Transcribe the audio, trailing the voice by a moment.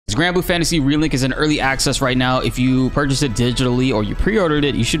This Granblue Fantasy Relink is in early access right now. If you purchased it digitally or you pre-ordered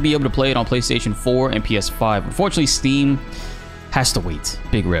it, you should be able to play it on PlayStation 4 and PS5. Unfortunately, Steam has to wait.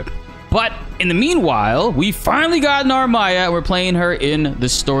 Big rip. But in the meanwhile, we finally got Narmaya. We're playing her in the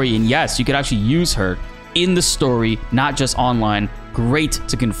story. And yes, you could actually use her in the story, not just online. Great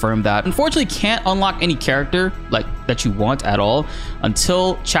to confirm that. Unfortunately, can't unlock any character like that you want at all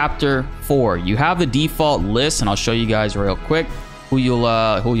until chapter 4. You have the default list, and I'll show you guys real quick who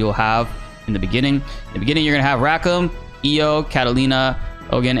you'll have in the beginning. In the beginning, you're gonna have Rackham, Io, Catalina,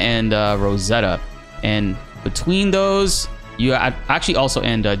 Ogan, and Rosetta. And between those, you actually also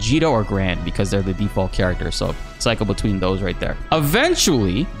end Jito or Grand because they're the default characters. So cycle between those right there.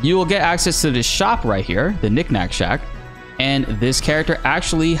 Eventually, you will get access to this shop right here, the Knickknack Shack. And this character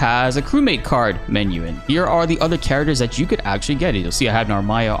actually has a crewmate card menu. And here are the other characters that you could actually get. You'll see I have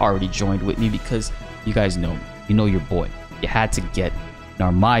Narmaya already joined with me because you guys know me. You know your boy. You had to get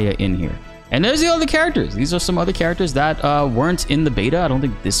Narmaya in here. And there's the other characters. These are some other characters that weren't in the beta. I don't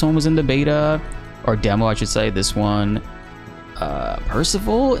think this one was in the beta or demo, I should say. This one,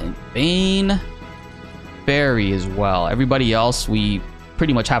 Percival and Bane, Barry as well. Everybody else we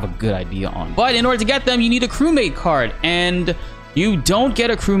pretty much have a good idea on. But in order to get them, you need a crewmate card, and you don't get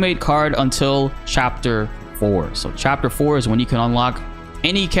a crewmate card until chapter 4. So chapter 4 is when you can unlock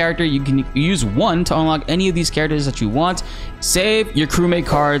any character. You can use one to unlock any of these characters that you want. Save your crewmate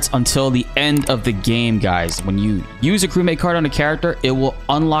cards until the end of the game, guys. When you use a crewmate card on a character, it will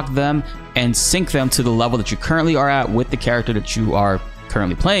unlock them and sync them to the level that you currently are at with the character that you are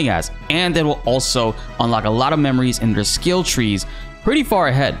currently playing as. And it will also unlock a lot of memories in their skill trees pretty far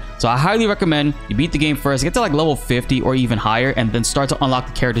ahead. So I highly recommend you beat the game first, get to like level 50 or even higher, and then start to unlock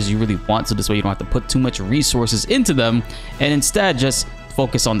the characters you really want. So this way you don't have to put too much resources into them, and instead just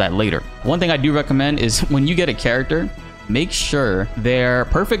focus on that later. One thing I do recommend is when you get a character, make sure their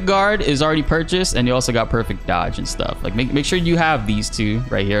perfect guard is already purchased, and you also got perfect dodge and stuff. Like make sure you have these two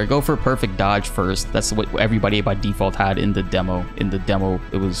right here. Go for perfect dodge first. That's what everybody by default had in the demo. In the demo,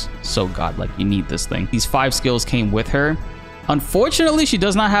 it was so godlike. You need this thing. These 5 skills came with her. Unfortunately, she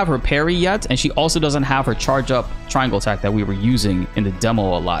does not have her parry yet, and she also doesn't have her charge up triangle attack that we were using in the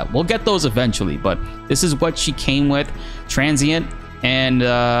demo a lot. We'll get those eventually, but this is what she came with. Transient, and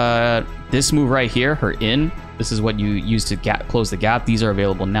this move right here, her in. This is what you use to close the gap. These are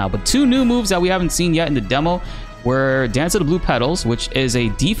available now. But 2 new moves that we haven't seen yet in the demo were Dance of the Blue Petals, which is a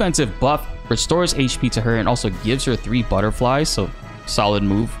defensive buff, restores HP to her, and also gives her 3 butterflies. So solid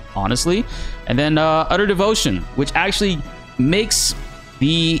move, honestly. And then Utter Devotion, which actually makes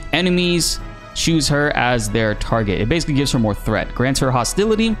the enemies choose her as their target. It basically gives her more threat, grants her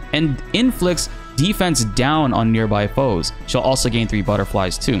hostility, and inflicts defense down on nearby foes. She'll also gain 3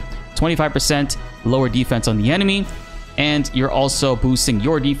 butterflies too. 25% lower defense on the enemy, and you're also boosting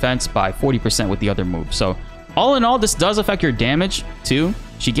your defense by 40% with the other moves. So all in all, this does affect your damage too.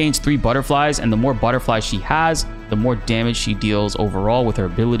 She gains 3 butterflies, and the more butterflies she has, the more damage she deals overall with her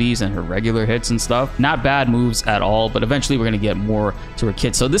abilities and her regular hits and stuff. Not bad moves at all, but eventually we're going to get more to her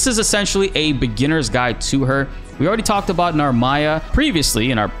kit. So this is essentially a beginner's guide to her. We already talked about Narmaya previously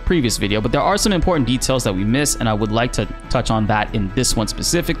in our previous video, but there are some important details that we missed, and I would like to touch on that in this one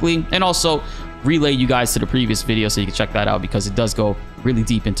specifically, and also relay you guys to the previous video so you can check that out, because it does go really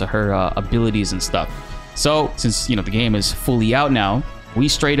deep into her abilities and stuff. So since, you know, the game is fully out now, we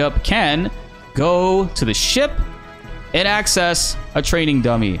straight up can go to the ship and access a training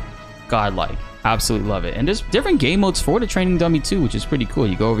dummy. Godlike. Absolutely love it. And there's different game modes for the training dummy too, which is pretty cool.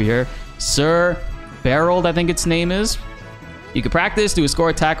 You go over here, Sir Barreled, I think its name is. You can practice, do a score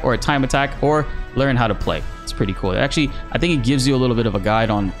attack or a time attack, or learn how to play. It's pretty cool. Actually, I think it gives you a little bit of a guide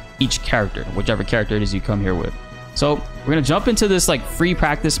on each character, whichever character it is you come here with. So we're going to jump into this like free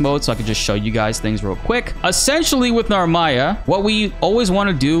practice mode so I can just show you guys things real quick. Essentially with Narmaya, what we always want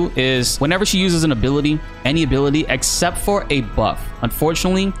to do is whenever she uses an ability, any ability except for a buff.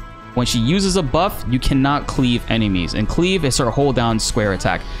 Unfortunately, when she uses a buff, you cannot cleave enemies. And cleave is her hold down square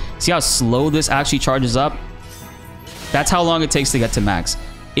attack. See how slow this actually charges up? That's how long it takes to get to max.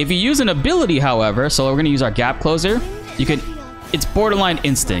 If you use an ability, however, so we're going to use our gap closer, it's borderline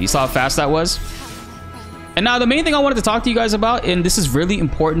instant. You saw how fast that was? And now the main thing I wanted to talk to you guys about, and this is really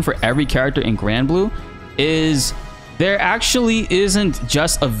important for every character in Granblue, is there actually isn't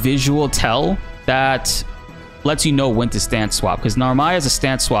just a visual tell that lets you know when to stance swap, because Narmaya is a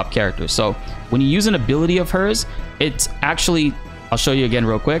stance swap character. So when you use an ability of hers, it's actually, I'll show you again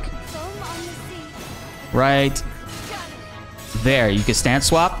real quick. Right there, you can stance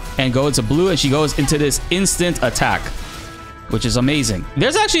swap and go into blue, and she goes into this instant attack, which is amazing.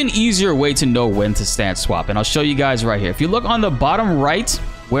 There's actually an easier way to know when to stance swap, and I'll show you guys right here. If you look on the bottom right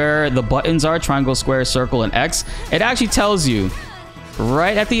where the buttons are, triangle, square, circle, and X, it actually tells you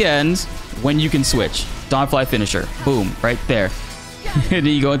right at the end when you can switch. Dawnfly finisher. Boom, right there. And then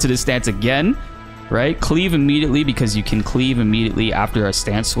you go into the stance again, right? Cleave immediately because you can cleave immediately after a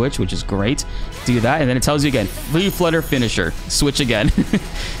stance switch, which is great. Do that, and then it tells you again, free flutter finisher. Switch again.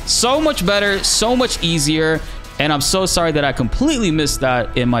 So much better, so much easier. And I'm so sorry that I completely missed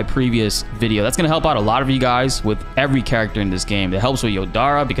that in my previous video. That's going to help out a lot of you guys with every character in this game. It helps with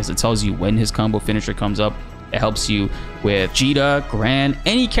Yodara because it tells you when his combo finisher comes up. It helps you with Jita, Gran,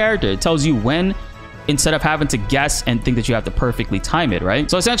 any character. It tells you when, instead of having to guess and think that you have to perfectly time it,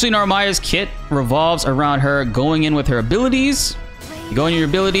 right? So essentially, Narmaya's kit revolves around her going in with her abilities. You go in your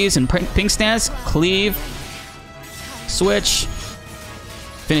abilities and pink stance, cleave, switch.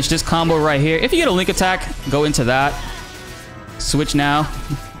 Finish this combo right here. If you get a link attack, go into that. Switch now.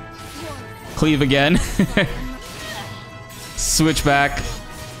 Cleave again. Switch back.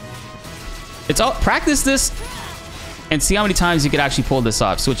 It's all practice this and see how many times you could actually pull this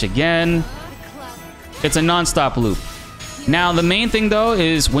off. Switch again. It's a non-stop loop. Now the main thing though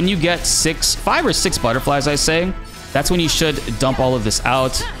is when you get 5 or 6 butterflies, I say, that's when you should dump all of this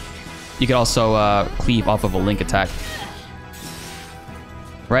out. You could also cleave off of a link attack.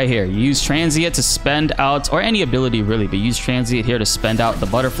 Right here, you use Transient to spend out, or any ability really, but use Transient here to spend out the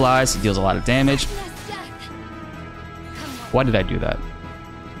butterflies. It deals a lot of damage. Why did I do that?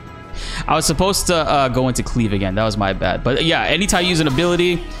 I was supposed to go into Cleave again. That was my bad. But yeah, anytime you use an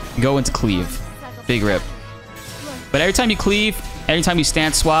ability, go into Cleave. Big rip. But every time you Cleave, anytime you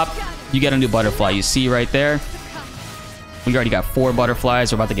stance swap, you get a new butterfly. You see right there. We already got 4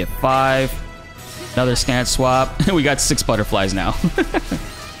 butterflies. We're about to get 5. Another stance swap. We got 6 butterflies now.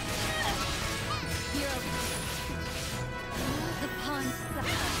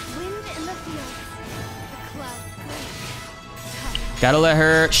 Gotta let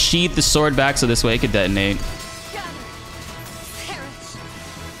her sheath the sword back so this way it could detonate.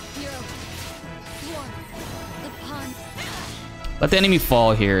 Let the enemy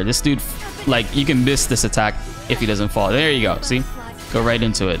fall here. This dude, like, you can miss this attack if he doesn't fall. There you go. See? Go right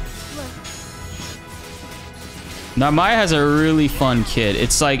into it. Narmaya has a really fun kit.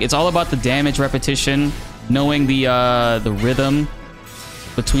 It's like, it's all about the damage repetition, knowing the rhythm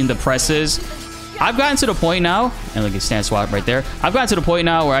between the presses. I've gotten to the point now, and look at stand swap right there. I've gotten to the point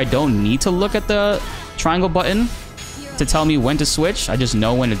now where I don't need to look at the triangle button to tell me when to switch. I just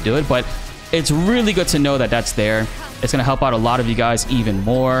know when to do it, but it's really good to know that that's there. It's going to help out a lot of you guys even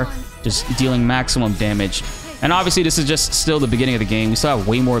more, just dealing maximum damage. And obviously, this is just still the beginning of the game. We still have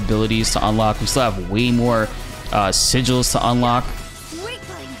way more abilities to unlock. We still have way more sigils to unlock.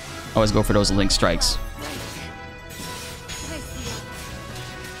 Always go for those link strikes.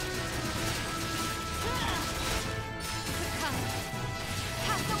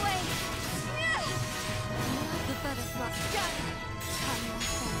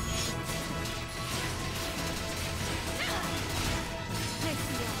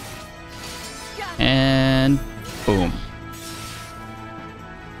 And boom.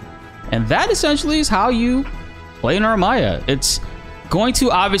 And that essentially is how you play Narmaya. It's going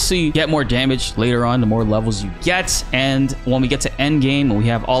to obviously get more damage later on the more levels you get, and when we get to end game, when we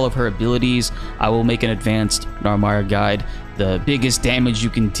have all of her abilities, I will make an advanced Narmaya guide. The biggest damage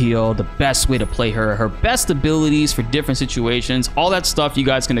you can deal, the best way to play her, her best abilities for different situations, all that stuff you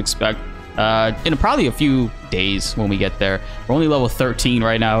guys can expect in probably a few days when we get there. We're only level 13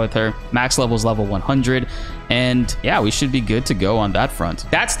 right now with her. Max level is level 100. And yeah, we should be good to go on that front.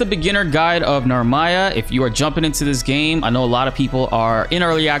 That's the beginner guide of Narmaya. If you are jumping into this game, I know a lot of people are in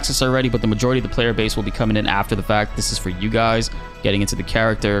early access already, but the majority of the player base will be coming in after the fact. This is for you guys, getting into the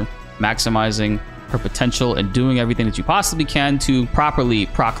character, maximizing her potential, and doing everything that you possibly can to properly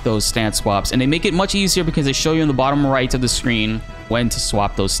proc those stance swaps. And they make it much easier because they show you in the bottom right of the screen when to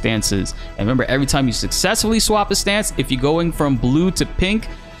swap those stances. And remember, every time you successfully swap a stance, if you're going from blue to pink,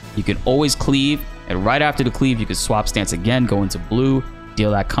 you can always cleave, and right after the cleave, you can swap stance again, go into blue,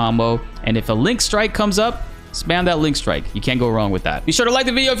 deal that combo. And if a link strike comes up, spam that link strike. You can't go wrong with that. Be sure to like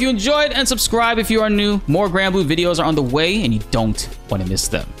the video if you enjoyed, and subscribe if you are new. More Granblue videos are on the way, and you don't want to miss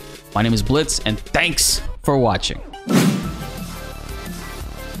them. My name is BltzZ, and thanks for watching.